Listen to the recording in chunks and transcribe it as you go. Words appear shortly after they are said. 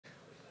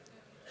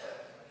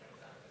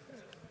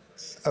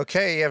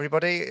Okay,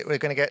 everybody, we're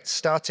going to get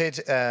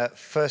started.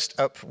 First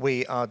up,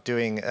 we've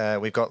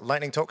got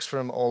lightning talks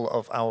from all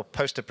of our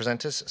poster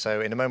presenters.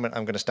 So in a moment,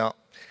 I'm going to start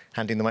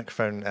handing the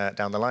microphone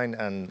down the line,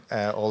 and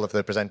all of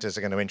the presenters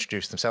are going to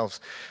introduce themselves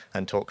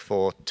and talk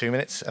for 2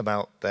 minutes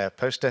about their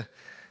poster.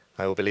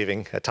 I will be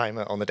leaving a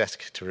timer on the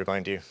desk to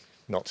remind you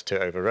not to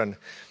overrun.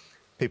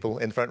 People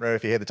in the front row,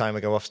 if you hear the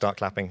timer go off, start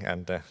clapping,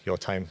 and your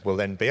time will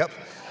then be up.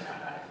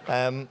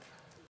 And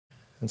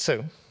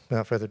so,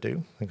 without further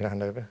ado, I'm going to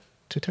hand over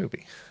to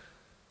Toby.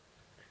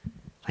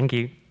 Thank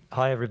you.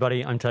 Hi,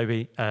 everybody. I'm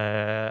Toby.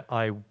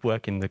 I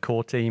work in the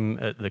core team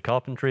at the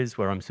Carpentries,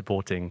 where I'm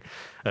supporting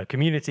a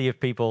community of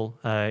people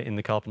in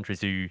the Carpentries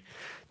who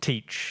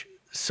teach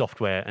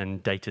software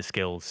and data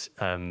skills,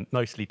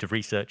 mostly to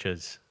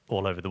researchers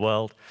all over the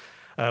world.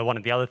 One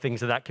of the other things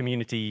that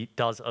community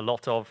does a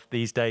lot of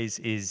these days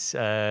is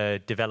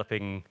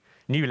developing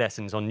new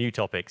lessons on new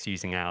topics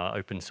using our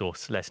open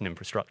source lesson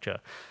infrastructure.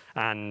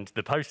 And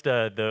the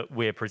poster that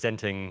we're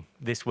presenting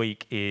this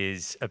week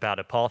is about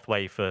a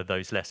pathway for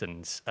those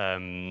lessons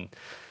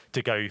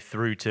to go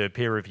through to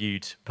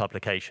peer-reviewed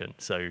publication.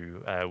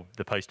 So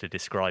the poster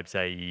describes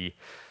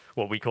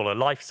what we call a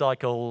life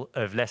cycle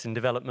of lesson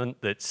development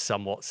that's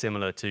somewhat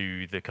similar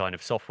to the kind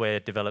of software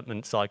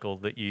development cycle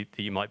that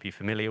you might be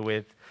familiar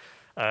with.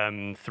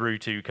 Through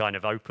to kind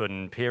of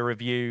open peer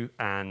review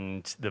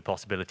and the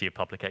possibility of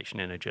publication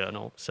in a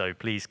journal. So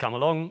please come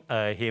along,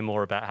 hear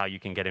more about how you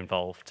can get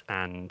involved,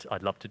 and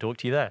I'd love to talk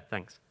to you there.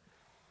 Thanks.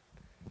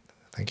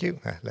 Thank you.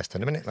 Less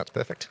than a minute, that's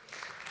perfect.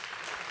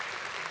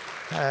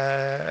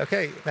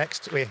 Okay,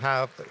 next we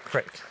have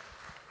Craig.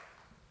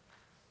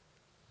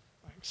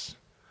 Thanks.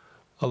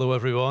 Hello,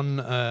 everyone.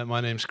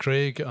 My name's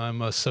Craig.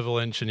 I'm a civil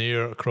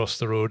engineer across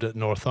the road at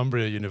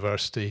Northumbria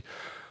University.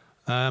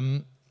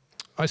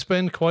 I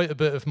spend quite a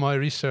bit of my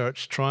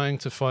research trying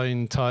to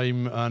find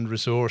time and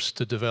resource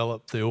to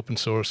develop the open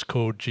source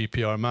code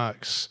GPR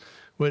Max,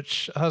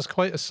 which has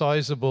quite a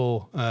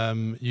sizable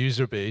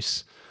user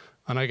base.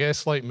 And I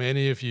guess like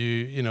many of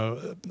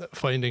you,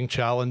 finding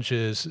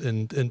challenges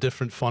in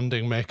different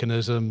funding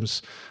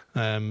mechanisms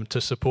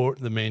to support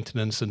the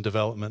maintenance and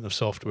development of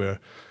software.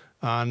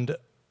 And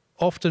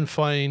often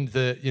find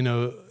that,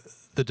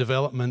 the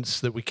developments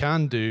that we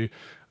can do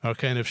are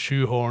kind of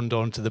shoehorned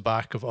onto the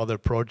back of other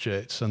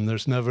projects, and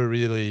there's never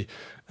really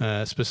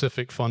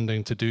specific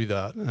funding to do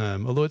that.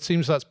 Although it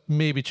seems that's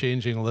maybe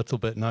changing a little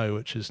bit now,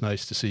 which is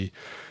nice to see.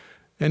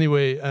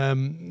 Anyway,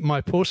 my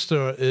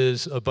poster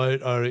is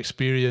about our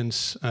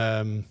experience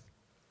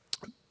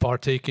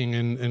partaking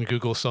in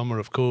Google Summer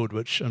of Code,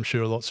 which I'm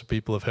sure lots of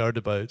people have heard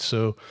about.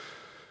 So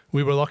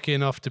we were lucky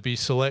enough to be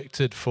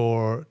selected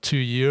for 2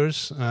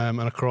 years,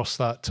 and across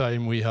that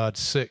time we had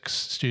 6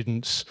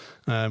 students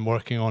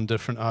working on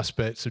different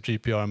aspects of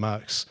GPR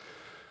Max.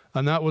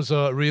 And that was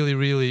a really,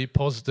 really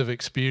positive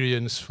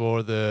experience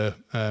for the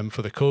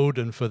code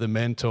and for the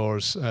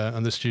mentors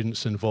and the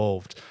students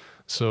involved.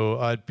 So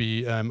I'd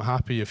be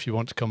happy if you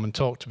want to come and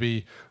talk to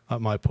me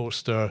at my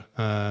poster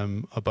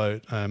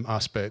about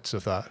aspects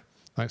of that.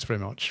 Thanks very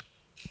much.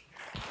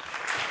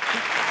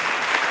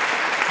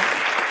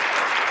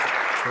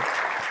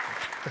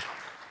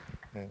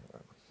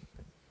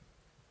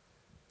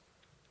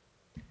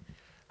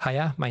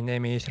 Hiya, my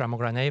name is Ramon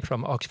Graney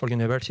from Oxford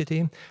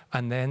University,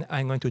 and then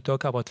I'm going to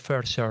talk about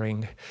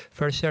FAIRshare.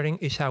 FAIRshare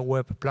is a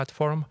web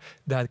platform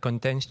that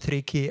contains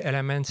 3 key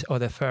elements of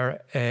the FAIR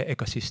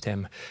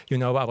ecosystem. You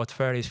know about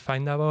FAIR is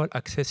findable,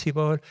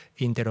 accessible,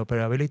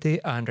 interoperability,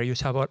 and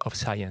reusable of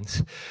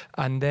science.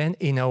 And then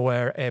in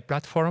our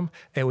platform,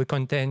 we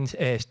contain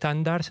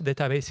standards,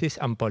 databases,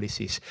 and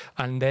policies.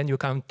 And then you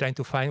can try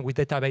to find which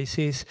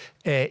databases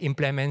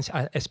implements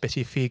a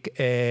specific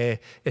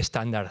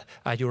standard.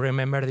 As you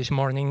remember this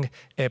morning,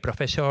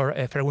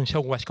 Professor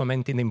Ferguson was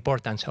commenting the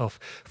importance of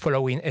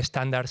following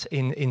standards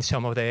in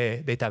some of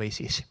the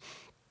databases.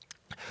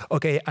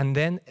 Okay, and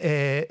then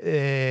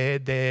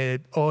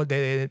all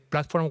the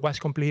platform was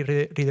completely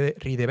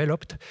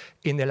redeveloped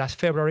in the last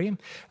February.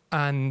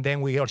 And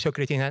then we also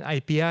created an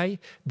API.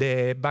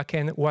 The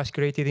backend was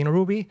created in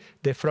Ruby.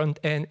 The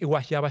front end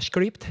was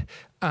JavaScript.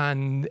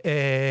 And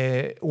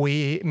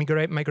we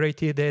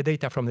migrated the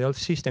data from the old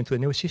system to the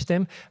new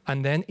system.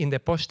 And then in the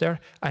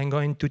poster, I'm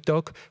going to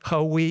talk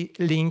how we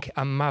link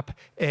and map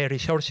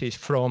resources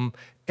from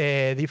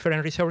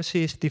different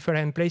resources,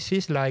 different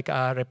places, like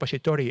a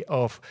repository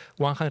of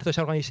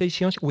 100,000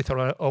 organizations with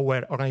our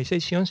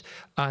organizations,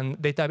 and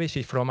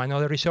databases from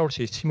another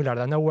resources similar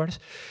than ours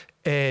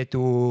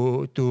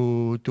to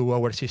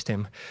our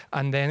system.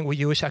 And then we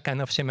use a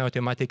kind of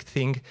semi-automatic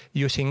thing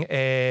using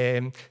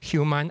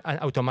human and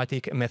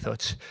automatic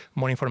methods.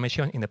 More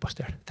information in the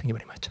poster. Thank you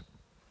very much.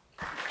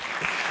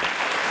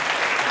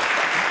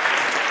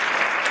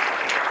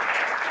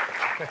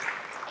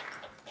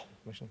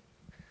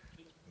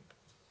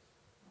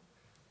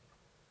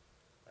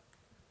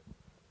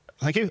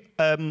 Thank you.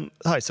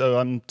 Hi, so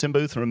I'm Tim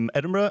Booth from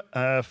Edinburgh.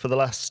 For the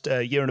last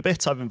year and a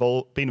bit, I've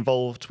been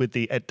involved with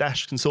the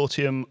EdDash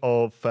consortium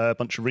of a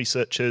bunch of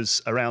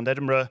researchers around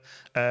Edinburgh,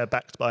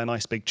 backed by a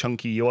nice big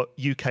chunky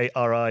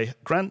UKRI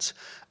grant.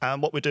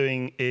 And what we're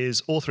doing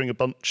is authoring a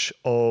bunch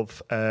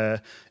of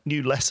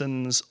new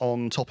lessons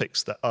on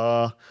topics that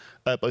are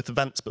both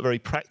advanced but very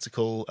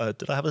practical.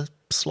 Did I have a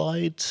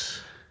slide?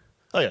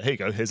 Oh yeah, here you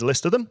go, here's a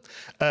list of them.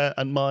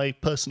 And my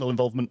personal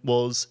involvement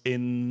was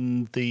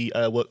in the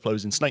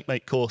workflows in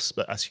SnakeMate course,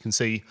 but as you can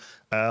see,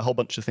 a whole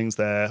bunch of things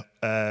there,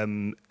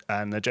 and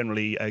are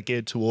generally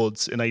geared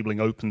towards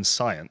enabling open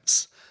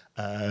science.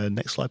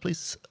 Next slide,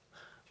 please.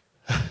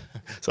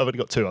 So I've only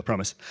got two, I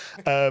promise.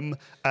 And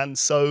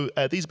so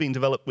these are being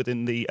developed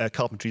within the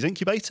Carpentries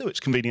Incubator,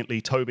 which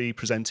conveniently Toby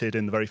presented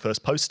in the very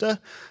first poster.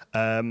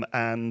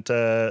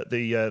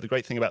 The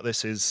great thing about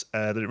this is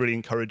that it really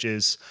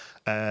encourages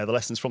the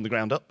lessons from the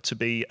ground up to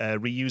be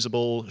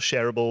reusable,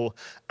 shareable,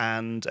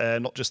 and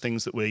not just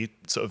things that we're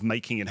sort of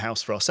making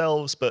in-house for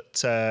ourselves, but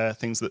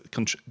things that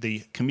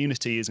the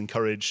community is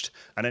encouraged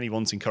and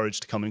anyone's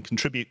encouraged to come and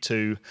contribute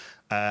to,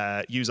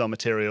 use our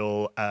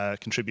material,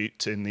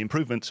 contribute in the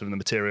improvements of the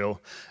material.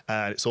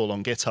 It's all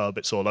on GitHub,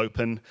 it's all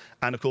open.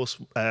 And of course,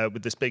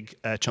 with this big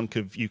chunk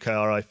of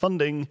UKRI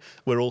funding,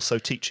 we're also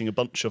teaching a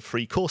bunch of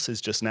free courses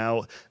just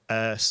now.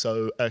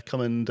 So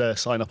come and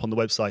sign up on the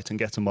website and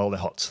get them while they're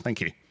hot.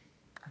 Thank you.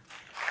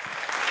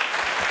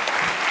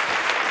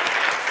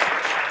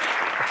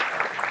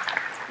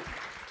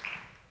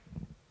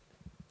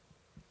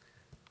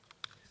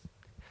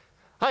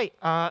 Hi,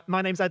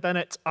 my name's Ed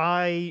Bennett.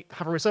 I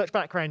have a research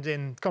background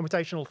in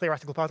computational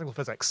theoretical particle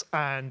physics,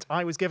 and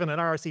I was given an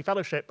RSE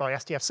fellowship by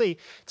STFC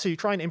to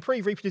try and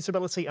improve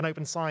reproducibility and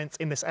open science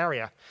in this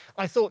area.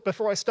 I thought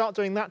before I start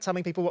doing that,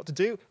 telling people what to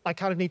do, I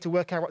kind of need to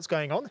work out what's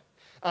going on.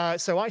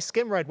 So I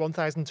skim-read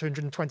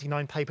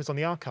 1,229 papers on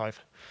the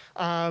archive.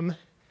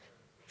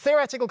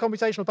 Theoretical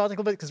computational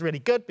particle physics is really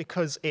good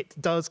because it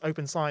does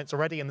open science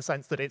already in the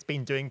sense that it's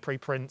been doing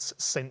preprints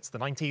since the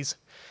 90s.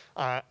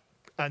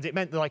 And it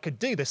meant that I could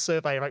do this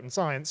survey of open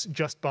science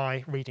just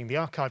by reading the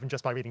archive and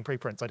just by reading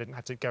preprints. I didn't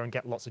have to go and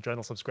get lots of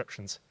journal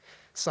subscriptions.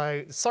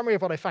 So the summary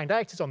of what I found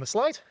out is on the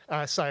slide.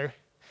 About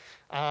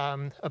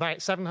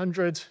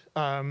 700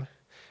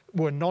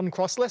 were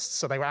non-cross lists,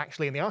 so they were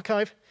actually in the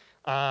archive.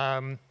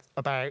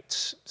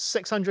 About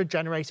 600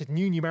 generated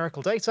new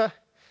numerical data.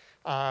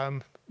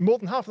 More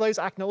than half of those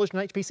acknowledged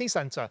an HPC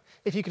center.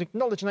 If you can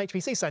acknowledge an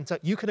HPC center,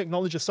 you can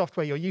acknowledge the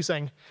software you're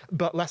using,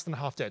 but less than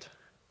half did.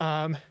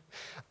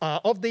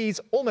 Of these,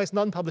 almost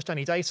none published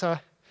any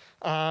data.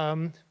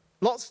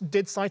 Lots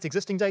did cite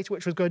existing data,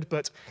 which was good,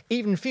 but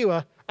even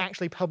fewer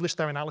actually published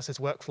their analysis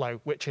workflow,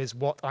 which is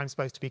what I'm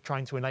supposed to be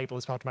trying to enable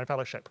as part of my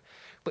fellowship,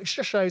 which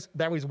just shows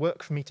there is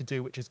work for me to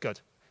do, which is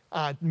good.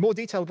 More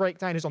detailed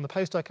breakdown is on the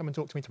poster. Come and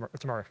talk to me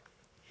tomorrow.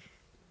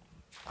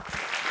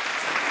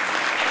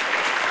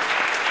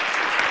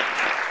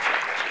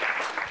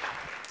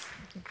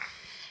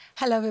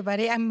 Hello,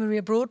 everybody. I'm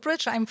Maria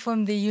Broadbridge. I'm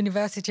from the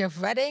University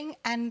of Reading,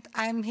 and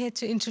I'm here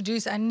to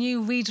introduce a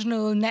new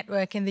regional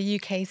network in the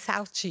UK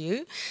South to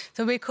you.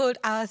 So we're called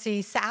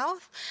RSE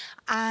South,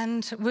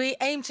 and we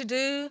aim to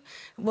do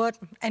what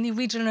any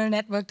regional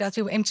network does.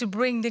 We aim to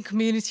bring the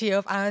community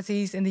of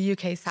RSEs in the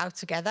UK South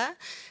together.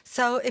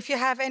 So if you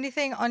have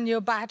anything on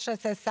your badge that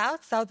says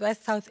South,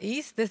 Southwest,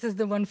 Southeast, this is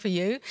the one for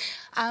you.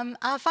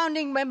 Our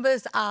founding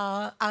members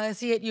are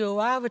RSE at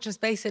UOR, which is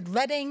based at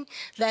Reading,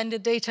 then the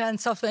Data and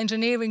Software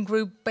Engineering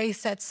Group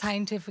based at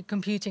Scientific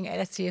Computing at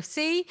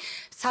STFC,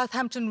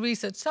 Southampton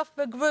Research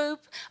Software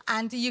Group,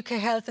 and the UK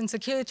Health and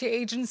Security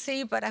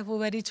Agency, but I've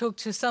already talked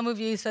to some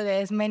of you, so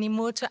there's many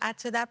more to add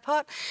to that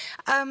part.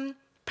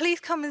 Please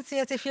come and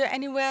see us if you're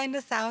anywhere in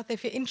the South.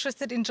 If you're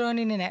interested in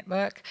joining the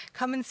network,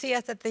 come and see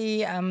us at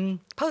the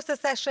poster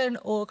session,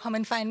 or come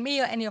and find me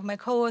or any of my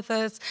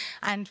co-authors,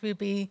 and we'll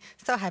be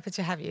so happy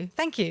to have you.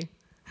 Thank you.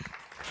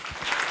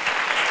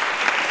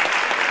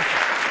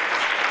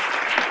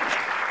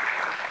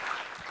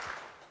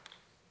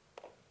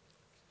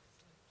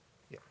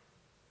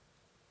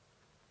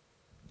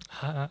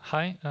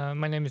 Hi,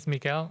 my name is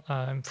Miguel.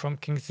 I'm from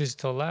King's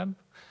Digital Lab,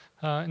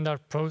 and our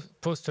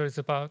poster is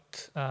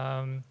about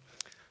an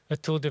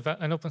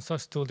open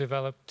source tool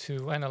developed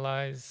to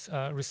analyze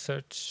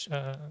research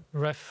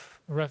ref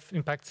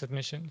impact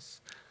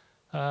submissions.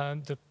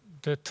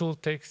 The tool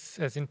takes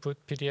as input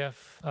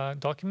PDF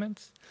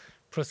documents,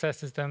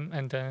 processes them,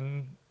 and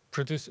then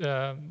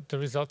the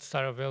results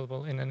are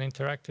available in an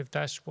interactive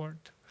dashboard.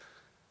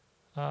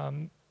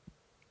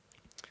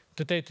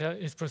 The data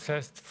is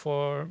processed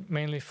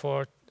mainly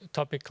for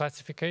topic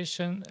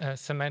classification,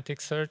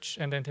 semantic search,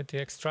 and entity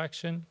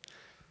extraction,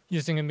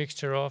 using a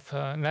mixture of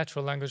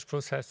natural language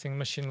processing,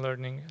 machine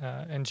learning,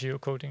 and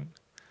geocoding.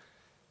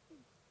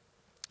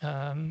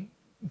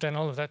 Then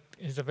all of that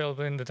is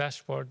available in the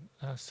dashboard,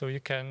 so you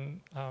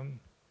can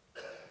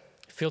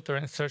filter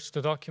and search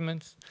the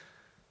documents,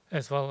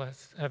 as well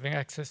as having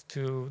access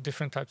to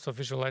different types of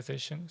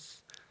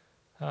visualizations.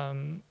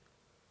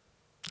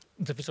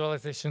 The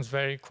visualizations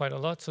vary quite a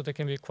lot, so they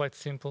can be quite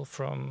simple,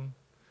 from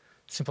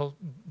simple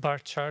bar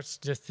charts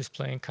just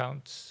displaying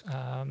counts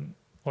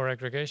or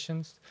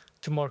aggregations,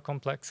 to more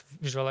complex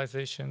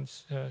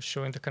visualizations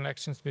showing the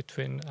connections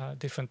between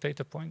different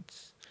data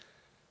points.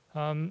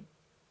 The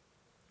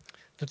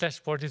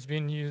dashboard is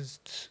being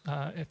used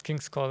at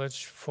King's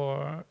College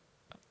for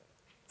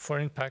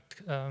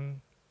impact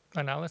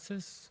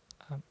analysis.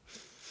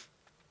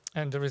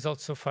 And the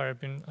results so far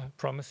have been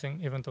promising,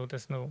 even though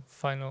there's no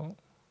final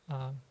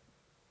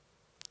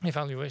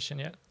evaluation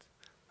yet.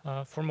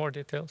 For more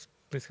details,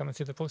 please come and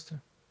see the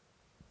poster.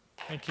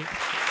 Thank you.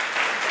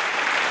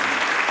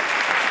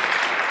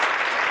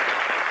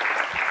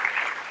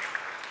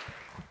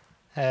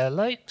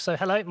 Hello. So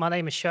hello, my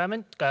name is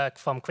Sherman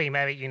from Queen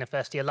Mary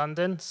University of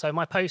London. So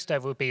my poster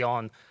will be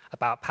on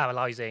about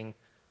parallelising.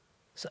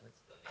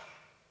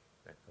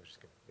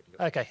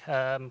 Okay,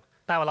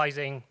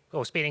 parallelising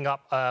or speeding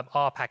up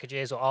R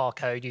packages or R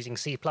code using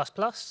C++.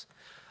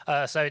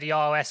 So the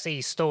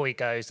RSE story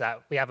goes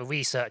that we have a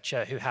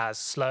researcher who has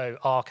slow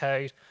R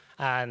code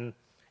and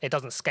it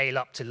doesn't scale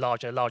up to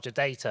larger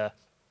data.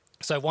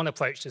 So one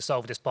approach to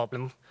solve this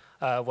problem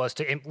was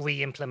to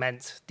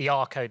re-implement the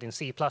R code in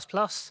C++.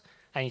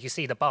 And you can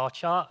see the bar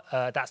chart,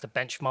 that's the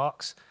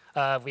benchmarks.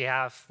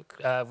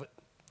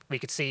 We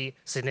could see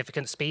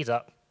significant speed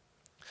up.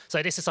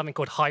 So this is something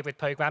called hybrid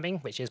programming,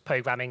 which is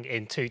programming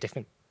in 2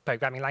 different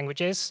programming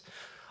languages.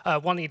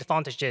 One of the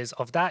advantages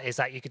of that is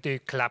that you could do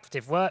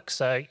collaborative work.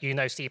 So you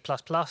know C++,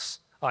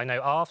 I know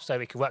R, so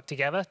we could work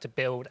together to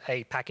build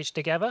a package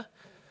together.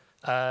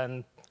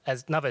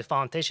 As another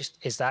advantage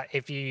is that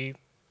if you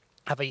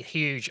have a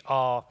huge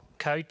R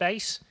code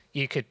base,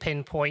 you could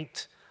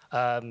pinpoint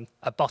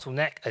a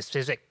bottleneck, a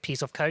specific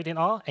piece of code in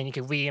R, and you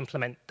can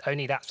re-implement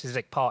only that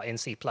specific part in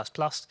C++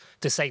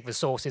 to save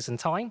resources and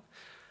time.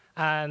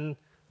 And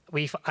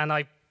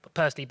I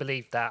personally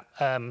believe that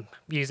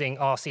using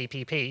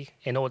Rcpp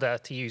in order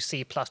to use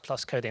C++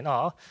 code in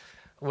R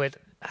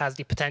has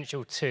the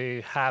potential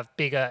to have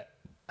bigger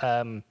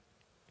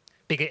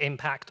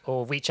impact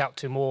or reach out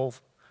to more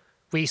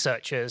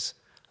researchers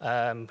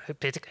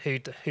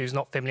who's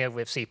not familiar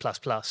with C++.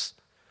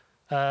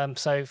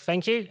 So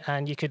thank you,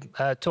 and you could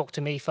talk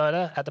to me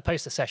further at the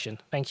poster session.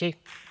 Thank you.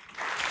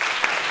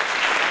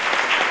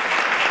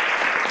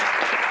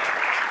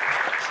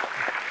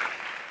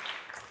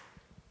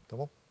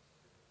 Double?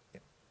 Yeah.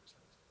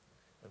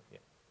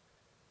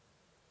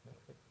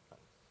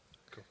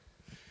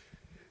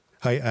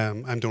 Hi,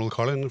 I'm Donald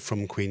Carlin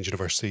from Queen's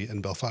University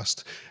in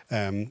Belfast.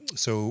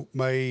 So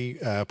my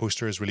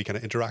poster is really kind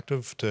of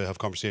interactive to have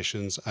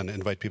conversations and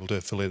invite people to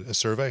fill in a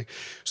survey.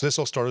 So this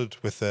all started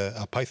with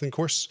a Python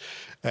course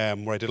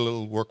where I did a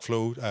little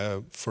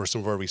workflow for some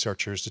of our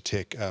researchers to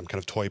take kind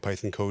of toy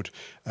Python code,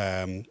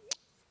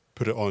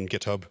 put it on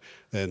GitHub,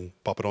 then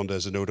pop it onto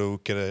Zenodo,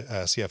 get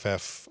a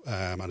CFF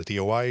and a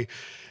DOI,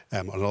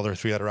 another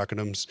 3-letter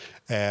acronyms.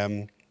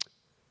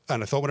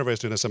 And I thought whenever I was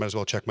doing this, I might as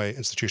well check my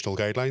institutional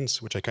guidelines,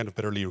 which I kind of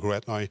bitterly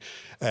regret now.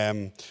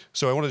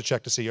 So I wanted to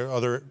check to see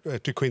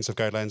do Queens have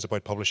guidelines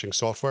about publishing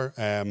software.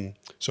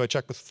 So I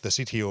checked with the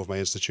CTO of my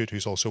institute,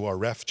 who's also our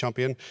ref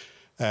champion.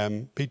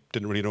 He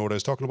didn't really know what I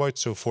was talking about,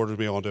 so forwarded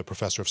me on to a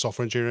professor of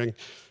software engineering.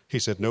 He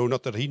said no,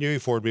 not that he knew. He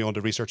forwarded me on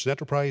to Research and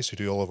Enterprise, who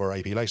do all of our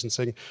IP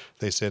licensing.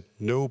 They said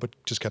no, but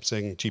just kept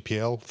saying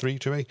GPL3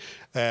 to me.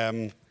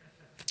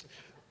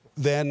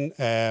 Then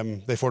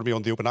they forwarded me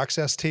on the open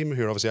access team,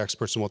 who are obviously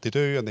experts in what they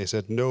do, and they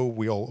said, no,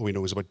 all we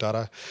know is about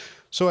data.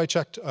 So I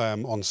checked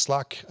on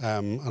Slack,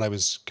 and I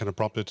was kind of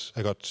prompted.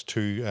 I got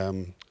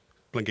 2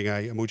 blinking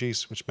eye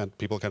emojis, which meant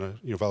people kind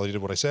of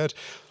validated what I said.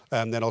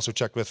 And then also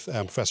checked with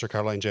Professor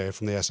Caroline J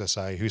from the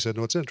SSI, who said,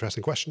 no, it's an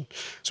interesting question.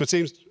 So it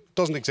seems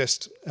doesn't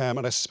exist,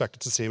 and I suspect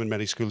it's the same in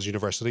many schools and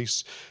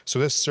universities. So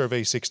this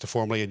survey seeks to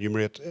formally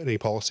enumerate any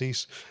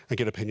policies and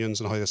get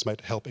opinions on how this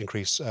might help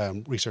increase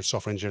research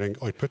software engineering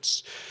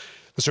outputs.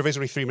 The survey is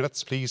only 3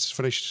 minutes. Please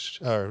finish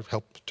or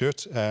help do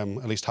it.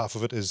 At least half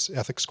of it is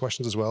ethics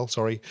questions as well.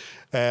 Sorry.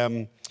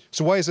 So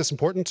why is this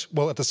important?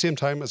 Well, at the same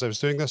time as I was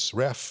doing this,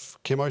 REF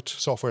came out.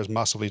 Software is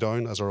massively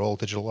down, as are all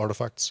digital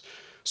artifacts.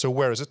 So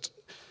where is it?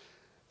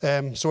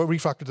 So I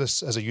refactored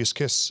this as a use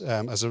case.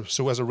 As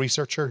a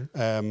researcher,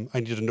 I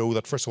need to know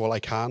that, first of all, I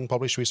can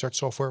publish research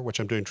software,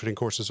 which I'm doing training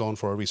courses on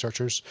for our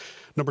researchers.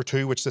 Number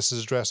 2, which this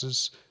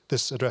addresses,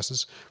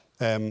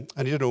 I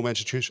need to know my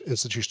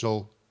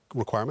institutional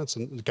requirements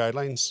and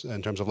guidelines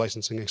in terms of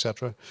licensing,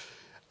 etc.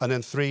 And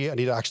then 3, I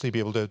need to actually be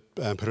able to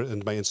put it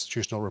into my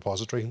institutional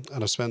repository.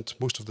 And I've spent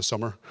most of the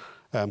summer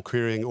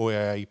querying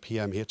OAI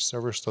PMH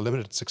servers to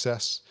limited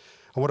success.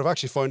 And what I've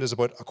actually found is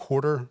about a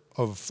quarter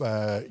of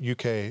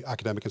UK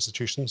academic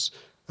institutions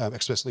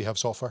explicitly have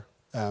software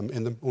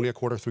in them. Only a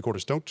quarter,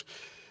 3/4 don't.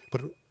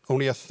 But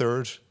only a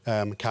third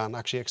can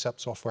actually accept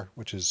software,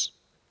 which is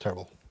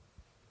terrible.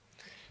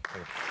 I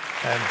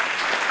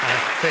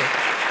think...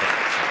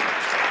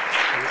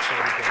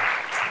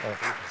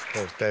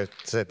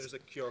 There's a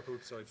QR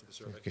code, sorry, for the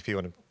survey. If you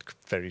want to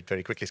very,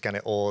 very quickly scan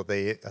it, or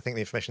I think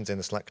the information's in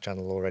the Slack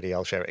channel already.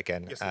 I'll share it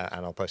again, yes,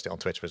 and I'll post it on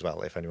Twitter as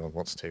well if anyone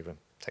wants to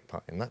take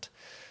part in that.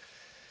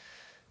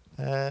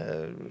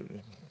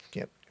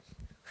 Yep.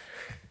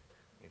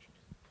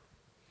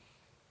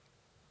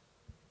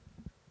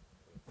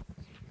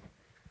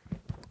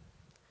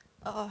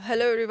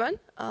 Hello everyone,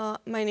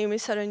 my name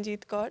is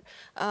Saranjeet Kaur.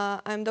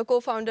 I'm the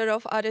co-founder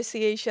of RSE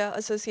Asia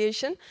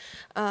Association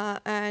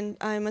and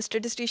I'm a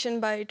statistician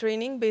by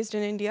training based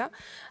in India.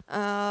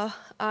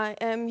 I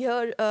am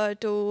here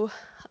to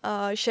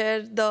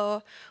share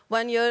the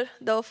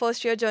the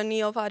first year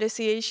journey of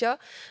RSE Asia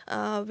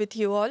with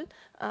you all.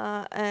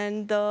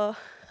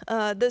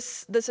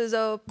 This is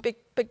a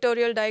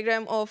pictorial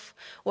diagram of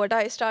what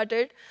I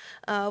started,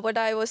 what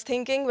I was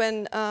thinking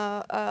when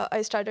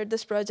I started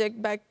this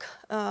project back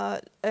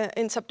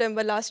in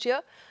September last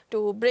year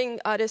to bring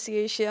RSE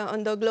Asia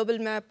on the global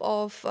map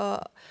of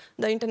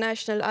the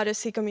international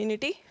RSE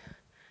community.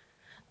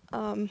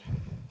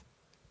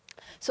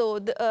 So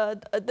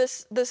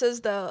this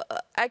is the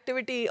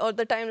activity or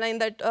the timeline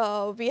that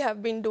we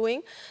have been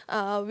doing.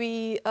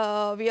 We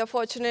are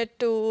fortunate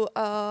to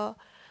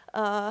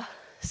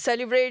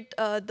celebrate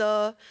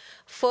the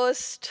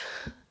first,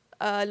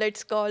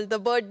 let's call the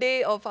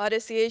birthday of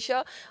RSE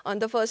Asia on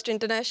the first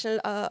International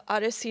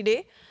RSE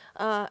Day.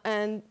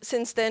 And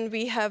since then,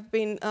 we have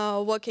been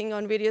working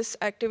on various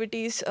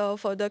activities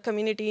for the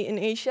community in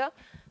Asia.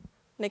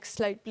 Next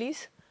slide,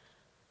 please.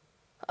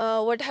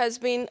 What has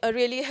been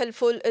really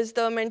helpful is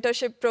the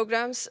mentorship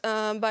programs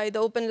by the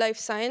Open Life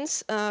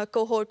Science,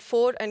 Cohort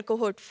 4 and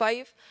Cohort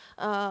 5,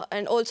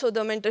 and also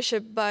the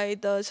mentorship by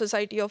the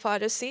Society of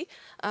RSE,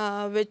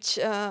 which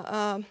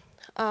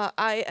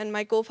I and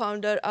my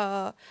co-founder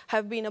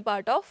have been a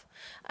part of.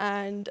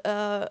 And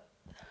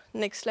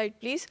next slide,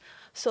 please.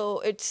 So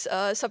it's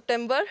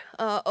September,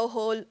 a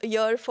whole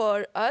year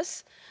for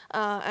us.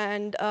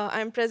 And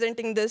I'm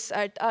presenting this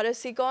at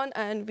RSECon,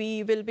 and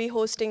we will be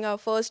hosting our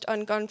first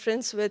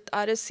unconference with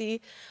RSE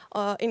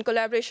in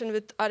collaboration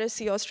with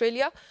RSE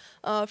Australia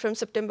from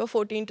September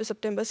 14 to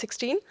September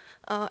 16.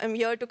 I'm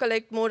here to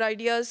collect more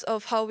ideas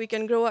of how we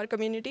can grow our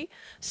community,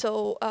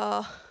 so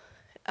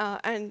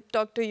and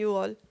talk to you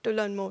all to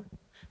learn more.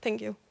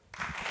 Thank you.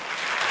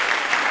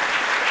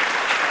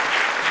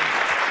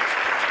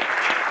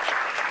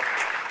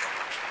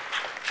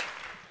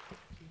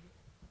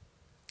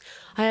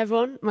 Hi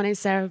everyone, my name is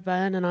Sarah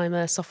Byrne and I'm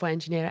a software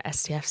engineer at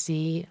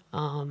STFC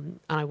and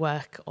I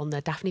work on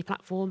the Daphne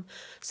platform.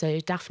 So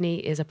Daphne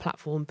is a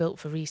platform built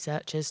for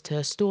researchers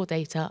to store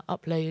data,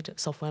 upload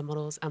software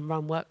models and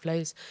run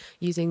workflows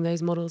using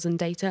those models and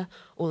data,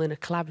 all in a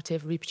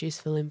collaborative,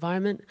 reproducible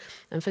environment.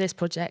 And for this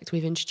project,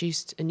 we've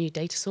introduced a new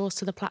data source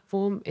to the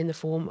platform in the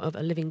form of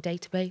a living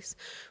database,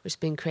 which has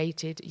been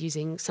created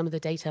using some of the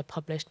data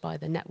published by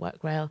the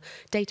Network Rail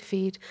data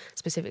feed,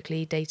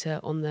 specifically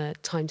data on the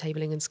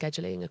timetabling and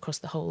scheduling across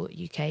the whole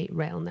UK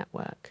rail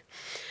network.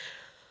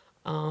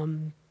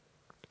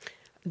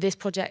 This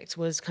project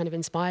was kind of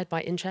inspired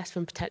by interest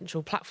from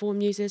potential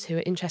platform users who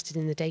are interested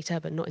in the data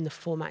but not in the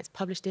format it's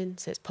published in.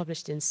 So it's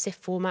published in CIF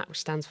format, which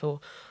stands for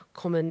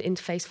Common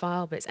Interface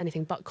File, but it's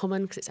anything but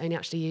common because it's only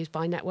actually used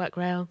by Network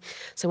Rail.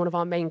 So one of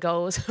our main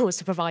goals was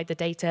to provide the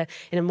data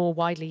in a more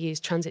widely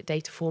used transit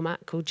data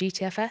format called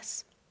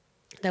GTFS.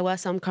 There were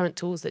some current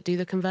tools that do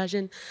the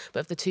conversion, but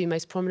of the two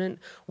most prominent,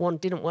 one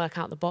didn't work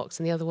out the box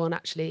and the other one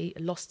actually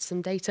lost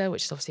some data,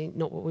 which is obviously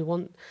not what we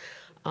want.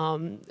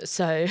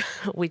 So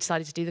we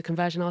decided to do the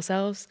conversion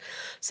ourselves.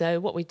 So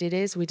what we did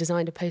is we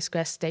designed a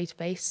Postgres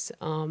database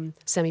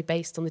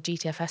semi-based on the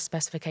GTFS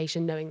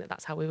specification, knowing that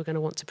that's how we were going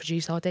to want to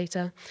produce our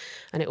data.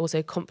 And it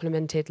also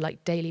complemented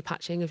like daily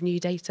patching of new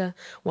data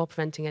while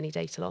preventing any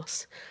data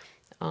loss.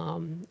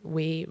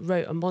 We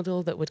wrote a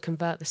model that would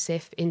convert the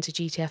CIF into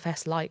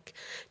GTFS-like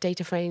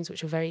data frames,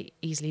 which were very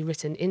easily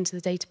written into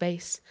the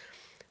database.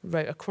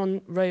 Wrote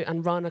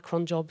and run a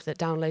cron job that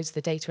downloads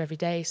the data every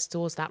day,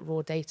 stores that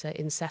raw data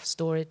in Ceph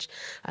storage,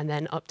 and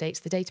then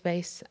updates the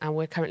database. And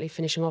we're currently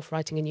finishing off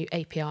writing a new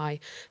API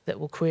that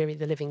will query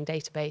the living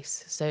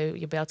database. So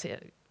you'll be able to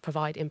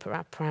provide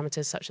input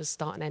parameters such as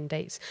start and end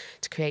dates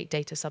to create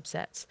data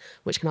subsets,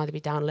 which can either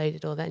be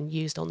downloaded or then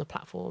used on the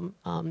platform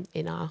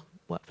in our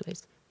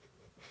workflows.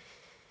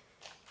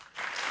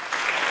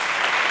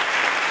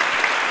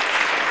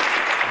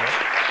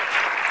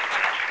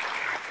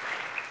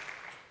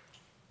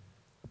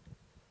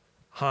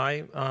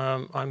 Hi,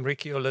 I'm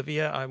Ricky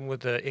Olivia. I'm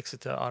with the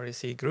Exeter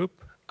RSE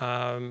group.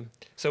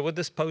 So with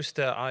this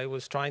poster, I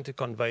was trying to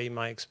convey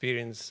my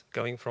experience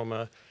going from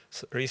a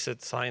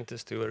research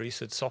scientist to a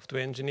research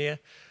software engineer.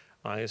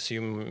 I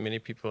assume many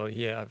people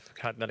here have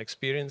had that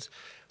experience.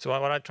 So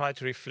what I tried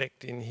to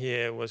reflect in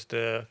here was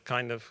the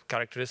kind of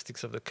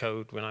characteristics of the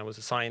code when I was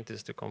a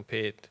scientist to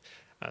compare it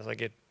as I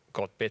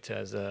got better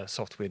as a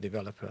software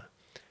developer.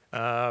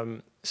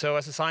 So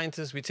as a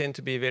scientist, we tend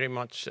to be very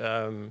much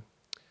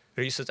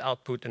research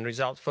output and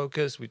result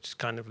focus, which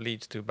kind of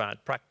leads to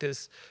bad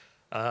practice,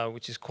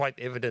 which is quite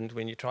evident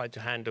when you try to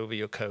hand over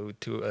your code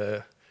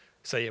to,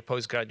 say, a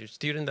postgraduate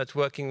student that's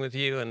working with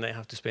you, and they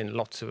have to spend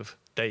lots of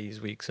days,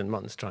 weeks, and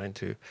months trying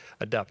to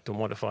adapt or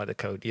modify the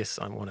code. Yes,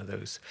 I'm one of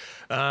those.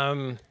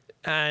 And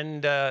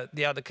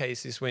the other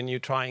case is when you're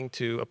trying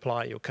to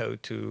apply your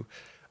code to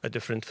a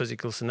different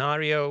physical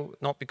scenario,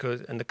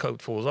 and the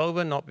code falls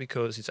over, not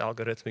because it's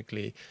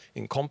algorithmically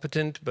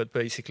incompetent, but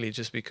basically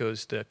just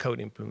because the code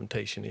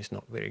implementation is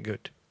not very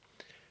good.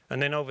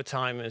 And then over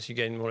time, as you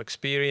gain more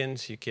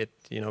experience, you get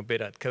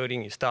better at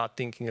coding, you start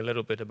thinking a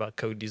little bit about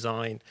code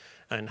design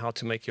and how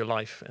to make your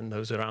life and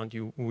those around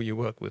you who you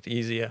work with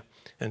easier.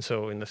 And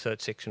so in the third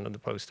section of the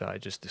poster, I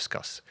just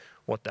discuss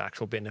what the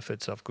actual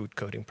benefits of good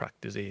coding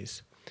practice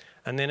is.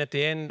 And then at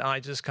the end, I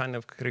just kind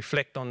of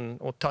reflect on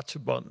or touch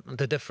upon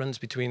the difference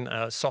between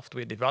a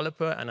software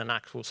developer and an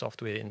actual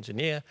software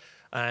engineer,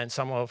 and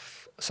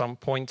some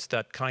points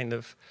that kind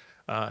of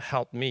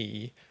helped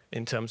me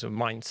in terms of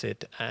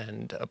mindset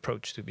and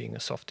approach to being a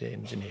software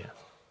engineer.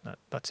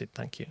 That's it,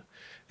 thank you.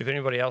 If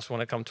anybody else want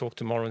to come talk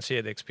tomorrow and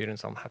share the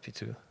experience, I'm happy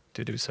to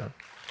do so.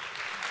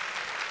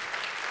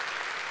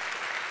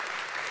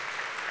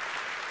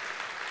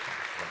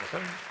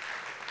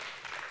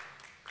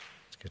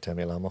 Just going to turn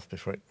the alarm off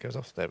before it goes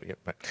off. There we go.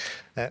 Right.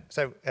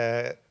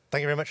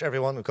 Thank you very much,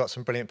 everyone. We've got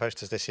some brilliant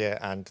posters this year,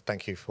 and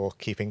thank you for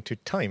keeping to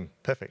time.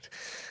 Perfect.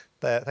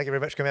 Thank you very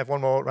much. Can we have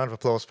one more round of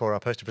applause for our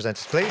poster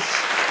presenters,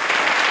 please?